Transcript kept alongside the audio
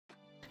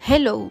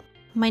Hello,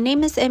 my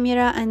name is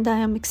Emira and I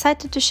am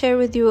excited to share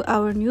with you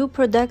our new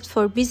product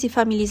for busy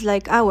families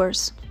like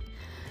ours.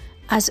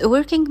 As a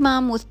working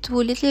mom with two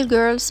little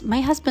girls, my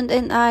husband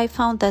and I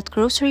found that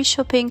grocery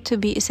shopping to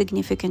be a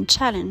significant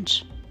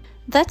challenge.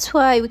 That's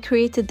why we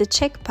created the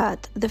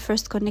Checkpad, the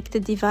first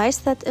connected device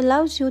that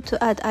allows you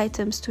to add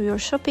items to your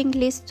shopping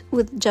list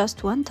with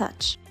just one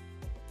touch.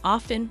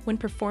 Often, when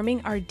performing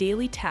our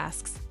daily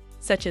tasks,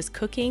 such as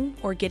cooking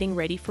or getting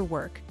ready for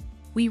work,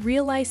 we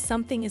realize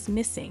something is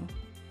missing,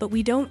 but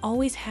we don't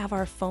always have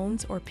our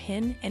phones or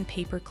pen and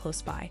paper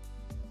close by.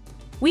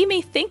 We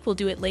may think we'll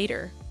do it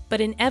later, but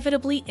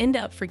inevitably end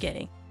up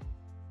forgetting.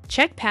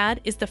 Checkpad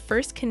is the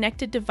first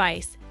connected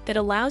device that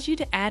allows you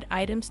to add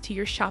items to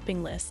your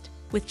shopping list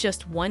with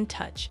just one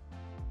touch.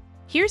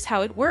 Here's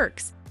how it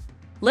works.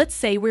 Let's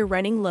say we're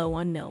running low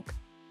on milk.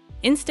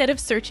 Instead of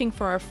searching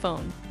for our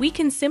phone, we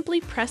can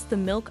simply press the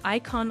milk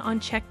icon on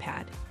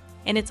Checkpad,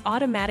 and it's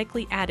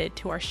automatically added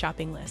to our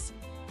shopping list.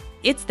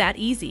 It's that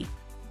easy.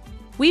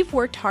 We've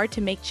worked hard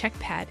to make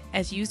Checkpad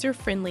as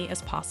user-friendly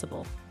as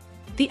possible.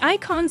 The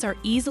icons are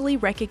easily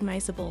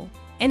recognizable,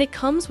 and it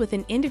comes with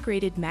an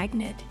integrated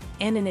magnet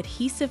and an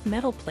adhesive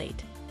metal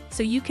plate,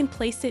 so you can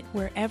place it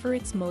wherever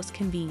it's most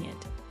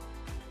convenient.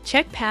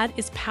 Checkpad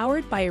is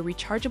powered by a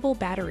rechargeable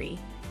battery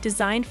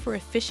designed for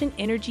efficient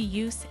energy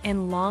use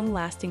and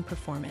long-lasting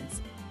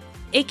performance.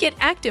 It gets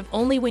active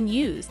only when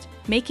used,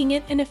 making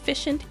it an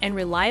efficient and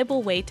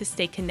reliable way to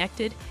stay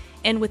connected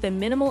and with a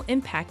minimal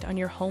impact on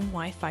your home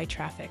Wi-Fi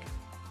traffic.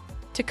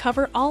 To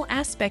cover all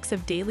aspects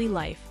of daily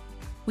life,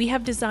 we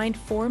have designed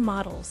 4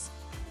 models: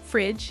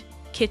 fridge,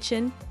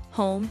 kitchen,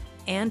 home,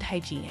 and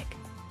hygienic.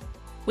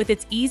 With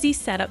its easy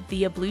setup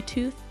via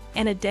Bluetooth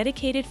and a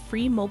dedicated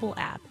free mobile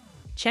app,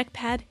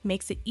 Checkpad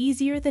makes it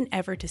easier than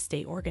ever to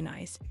stay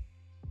organized.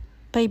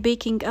 By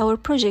backing our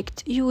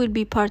project, you will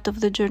be part of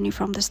the journey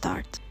from the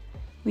start.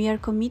 We are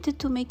committed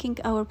to making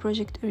our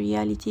project a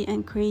reality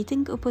and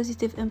creating a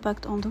positive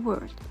impact on the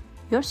world.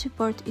 Your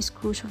support is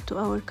crucial to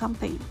our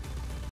campaign.